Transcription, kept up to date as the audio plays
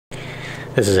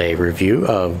This is a review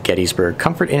of Gettysburg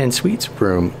Comfort Inn and Suites,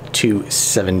 room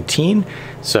 217.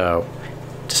 So,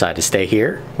 decided to stay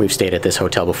here. We've stayed at this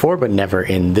hotel before, but never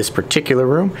in this particular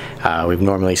room. We've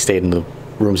normally stayed in the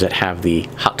rooms that have the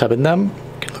hot tub in them.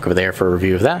 You can look over there for a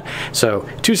review of that. So,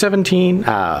 217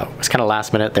 was kind of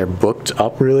last minute. They're booked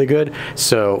up really good.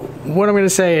 So, what I'm going to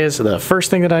say is the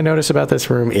first thing that I notice about this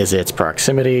room is its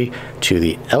proximity to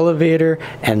the elevator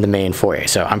and the main foyer.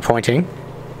 So, I'm pointing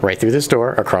right through this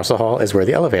door, across the hall is where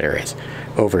the elevator is.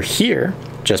 Over here,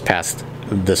 just past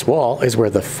this wall, is where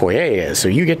the foyer is. So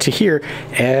you get to hear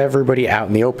everybody out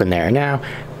in the open there. Now,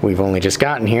 we've only just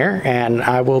gotten here, and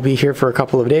I will be here for a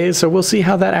couple of days, so we'll see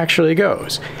how that actually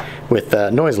goes with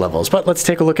noise levels. But let's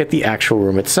take a look at the actual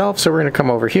room itself. So we're gonna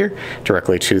come over here.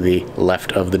 Directly to the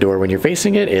left of the door when you're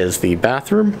facing it is the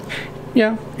bathroom.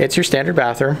 Yeah, it's your standard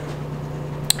bathroom.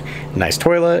 Nice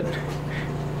toilet,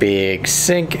 big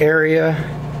sink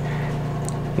area,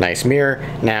 nice mirror.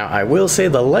 Now, I will say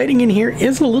the lighting in here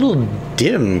is a little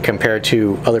dim compared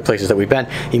to other places that we've been.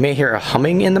 You may hear a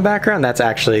humming in the background. That's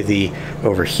actually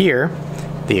over here,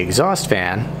 the exhaust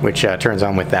fan, which turns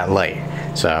on with that light.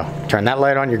 So, turn that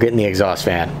light on, you're getting the exhaust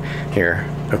fan. Here,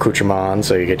 accoutrement,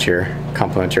 so you get your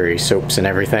complimentary soaps and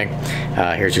everything.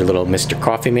 Here's your little Mr.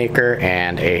 Coffee Maker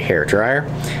and a hair dryer.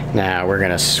 Now, we're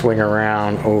gonna swing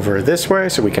around over this way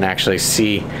so we can actually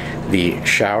see the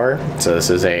shower. So this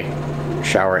is a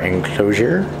shower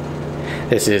enclosure.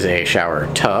 This is a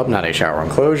shower tub, not a shower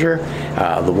enclosure.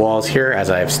 The walls here, as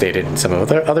I have stated in some of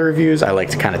the other reviews, I like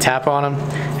to kind of tap on them,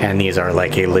 and these are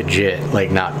like a legit,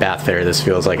 like not bath fare. This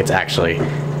feels like it's actually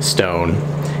stone.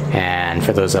 And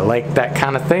for those that like that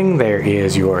kind of thing, there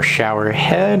is your shower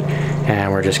head,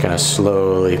 and we're just gonna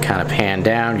slowly kind of pan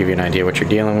down, give you an idea what you're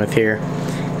dealing with here,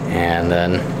 and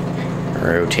then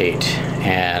rotate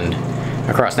and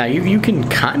across. Now you can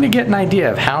kind of get an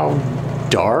idea of how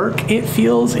dark it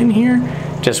feels in here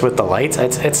just with the lights.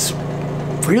 It's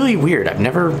really weird. I've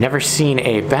never seen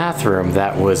a bathroom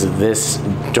that was this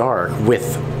dark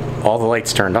with all the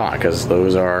lights turned on, because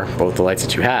those are both the lights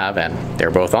that you have and they're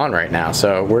both on right now.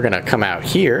 So we're gonna come out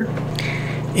here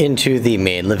into the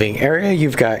main living area.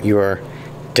 You've got your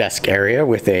desk area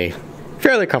with a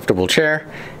fairly comfortable chair.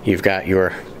 You've got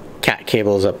your cat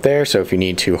cables up there, so if you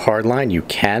need to hardline, you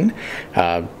can.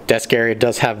 Desk area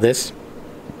does have this,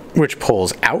 which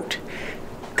pulls out.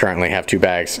 Currently have 2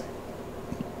 bags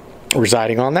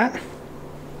residing on that.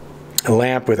 A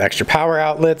lamp with extra power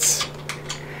outlets.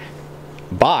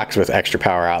 Box with extra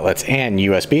power outlets and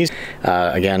USBs.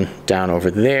 Again, down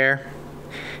over there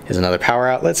is another power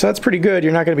outlet, so that's pretty good.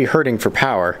 You're not going to be hurting for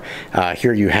power.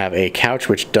 Here you have a couch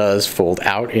which does fold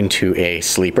out into a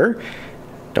sleeper.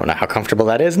 Don't know how comfortable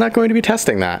that is. Not going to be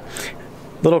testing that.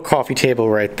 Little coffee table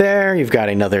right there. You've got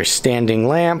another standing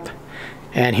lamp.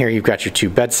 And here you've got your 2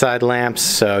 bedside lamps.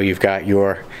 So you've got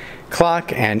your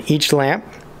clock, and each lamp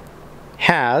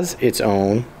has its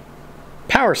own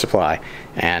power supply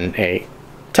and a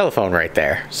telephone right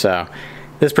there. So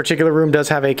this particular room does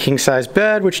have a king-size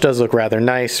bed, which does look rather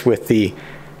nice with the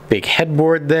big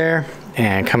headboard there.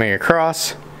 And coming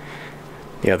across,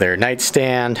 the other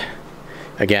nightstand,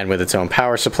 again with its own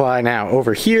power supply. Now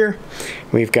over here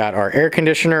we've got our air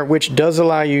conditioner, which does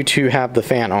allow you to have the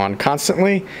fan on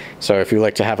constantly. So if you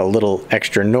like to have a little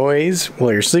extra noise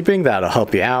while you're sleeping, that'll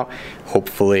help you out.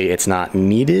 Hopefully it's not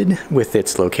needed with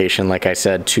its location, like I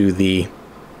said, to the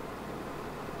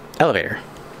elevator.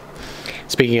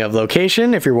 Speaking of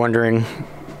location, if you're wondering,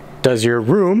 does your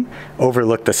room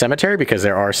overlook the cemetery? Because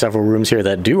there are several rooms here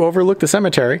that do overlook the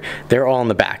cemetery. They're all in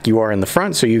the back. You are in the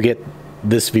front, so you get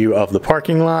this view of the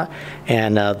parking lot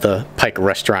and the Pike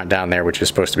restaurant down there, which is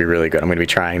supposed to be really good. I'm going to be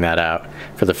trying that out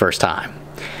for the first time.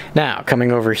 Now,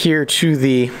 coming over here to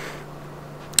the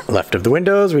left of the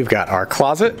windows, we've got our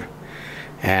closet.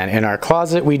 And in our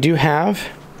closet, we do have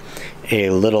a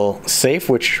little safe,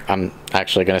 which I'm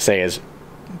actually going to say is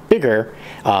bigger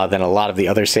than a lot of the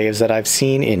other safes that I've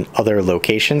seen in other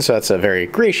locations. So that's a very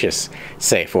gracious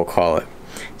safe, we'll call it.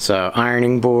 So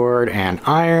ironing board and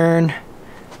iron,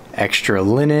 extra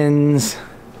linens,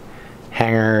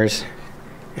 hangers,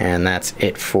 and that's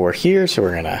it for here. So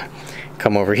we're gonna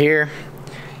come over here.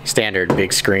 Standard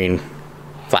big screen,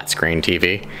 flat screen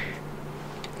TV.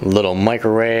 Little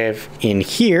microwave. In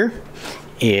here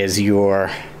is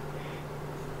your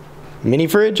mini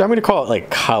fridge. I'm gonna call it like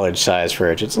college size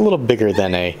fridge. It's a little bigger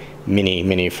than a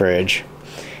mini fridge.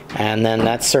 And then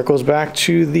that circles back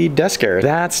to the desk area.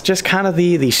 That's just kind of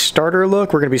the starter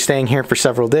look. We're gonna be staying here for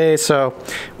several days, so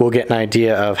we'll get an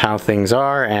idea of how things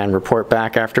are and report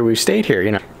back after we've stayed here,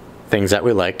 you know, things that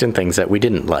we liked and things that we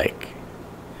didn't like.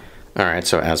 All right,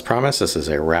 so as promised, this is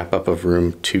a wrap up of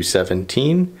room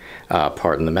 217.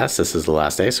 Pardon the mess, this is the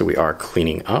last day, so we are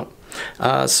cleaning up.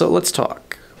 So let's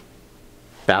talk.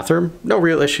 Bathroom, no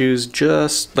real issues,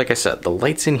 just like I said, the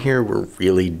lights in here were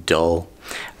really dull.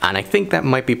 And I think that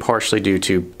might be partially due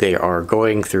to they are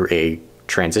going through a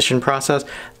transition process.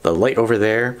 The light over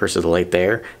there versus the light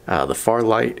there, the far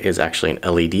light is actually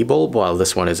an LED bulb, while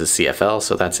this one is a CFL,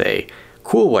 so that's a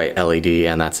cool white LED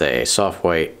and that's a soft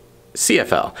white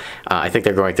CFL. I think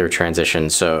they're going through a transition,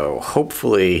 so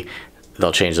hopefully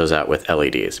they'll change those out with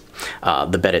LEDs.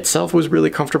 The bed itself was really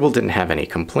comfortable, didn't have any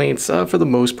complaints. For the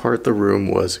most part, the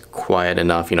room was quiet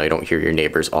enough. You know, you don't hear your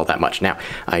neighbors all that much. Now,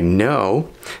 I know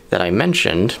that I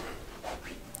mentioned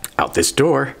out this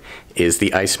door is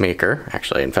the ice maker.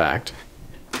 Actually, in fact,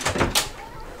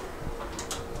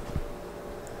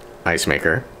 ice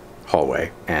maker,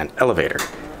 hallway, and elevator.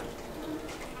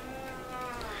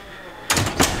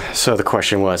 So the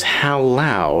question was, how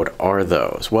loud are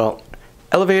those? Well,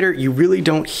 elevator, you really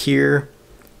don't hear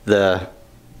the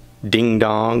ding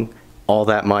dong all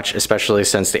that much, especially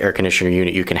since the air conditioner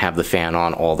unit, you can have the fan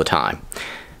on all the time.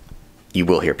 You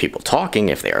will hear people talking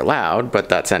if they are loud, but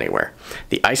that's anywhere.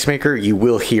 The ice maker, you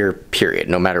will hear, period.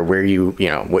 No matter where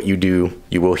what you do,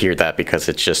 you will hear that because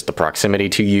it's just the proximity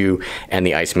to you and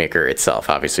the ice maker itself.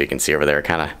 Obviously, you can see over there,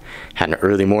 kind of had an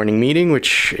early morning meeting,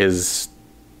 which is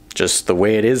just the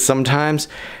way it is sometimes.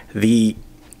 The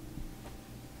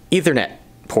Ethernet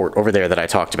port over there that I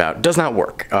talked about does not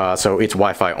work, so it's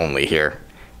Wi-Fi only here.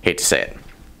 Hate to say it.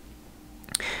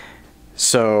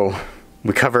 So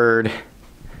we covered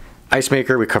ice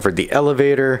maker, we covered the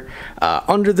elevator.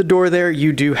 Under the door there,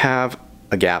 you do have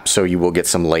a gap, so you will get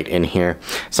some light in here.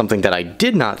 Something that I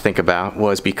did not think about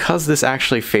was because this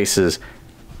actually faces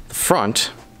the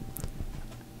front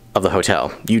of the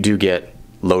hotel, you do get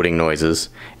loading noises,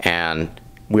 and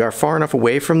we are far enough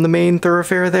away from the main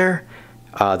thoroughfare there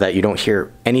that you don't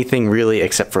hear anything really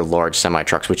except for large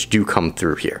semi-trucks, which do come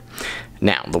through here.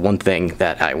 Now, the one thing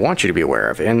that I want you to be aware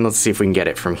of, and let's see if we can get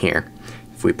it from here.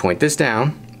 If we point this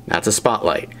down, that's a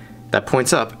spotlight. That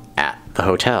points up at the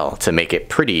hotel to make it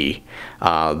pretty.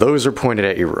 Those are pointed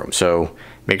at your room, so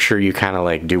make sure you kind of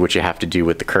like do what you have to do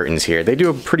with the curtains here. They do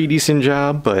a pretty decent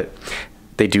job, but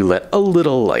they do let a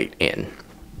little light in.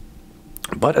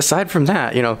 But aside from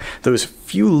that, you know, those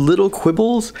few little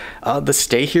quibbles, the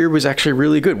stay here was actually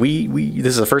really good. This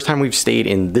is the first time we've stayed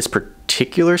in this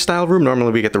particular style room.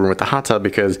 Normally we get the room with the hot tub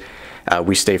because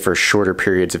we stay for shorter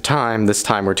periods of time. This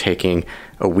time we're taking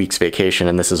a week's vacation,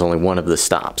 and this is only one of the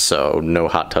stops. So no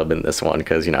hot tub in this one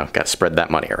because, you know, got to spread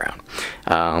that money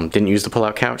around. Didn't use the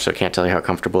pull-out couch, so I can't tell you how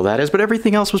comfortable that is, but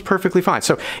everything else was perfectly fine.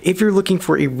 So if you're looking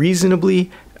for a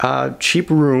reasonably cheap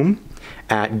room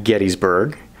at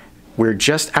Gettysburg, we're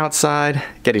just outside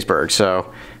Gettysburg,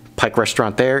 so Pike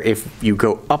Restaurant there. If you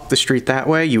go up the street that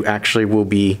way, you actually will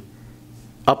be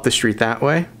up the street that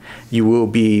way. You will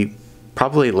be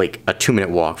probably like a 2-minute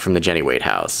walk from the Jenny Wade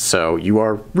house. So you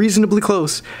are reasonably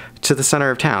close to the center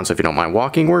of town. So if you don't mind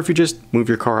walking, or if you just move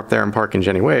your car up there and park in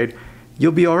Jenny Wade,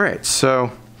 you'll be all right.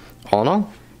 So all in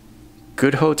all,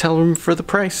 good hotel room for the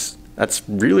price. That's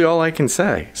really all I can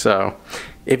say. So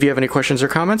if you have any questions or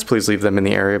comments, please leave them in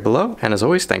the area below. And as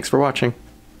always, thanks for watching.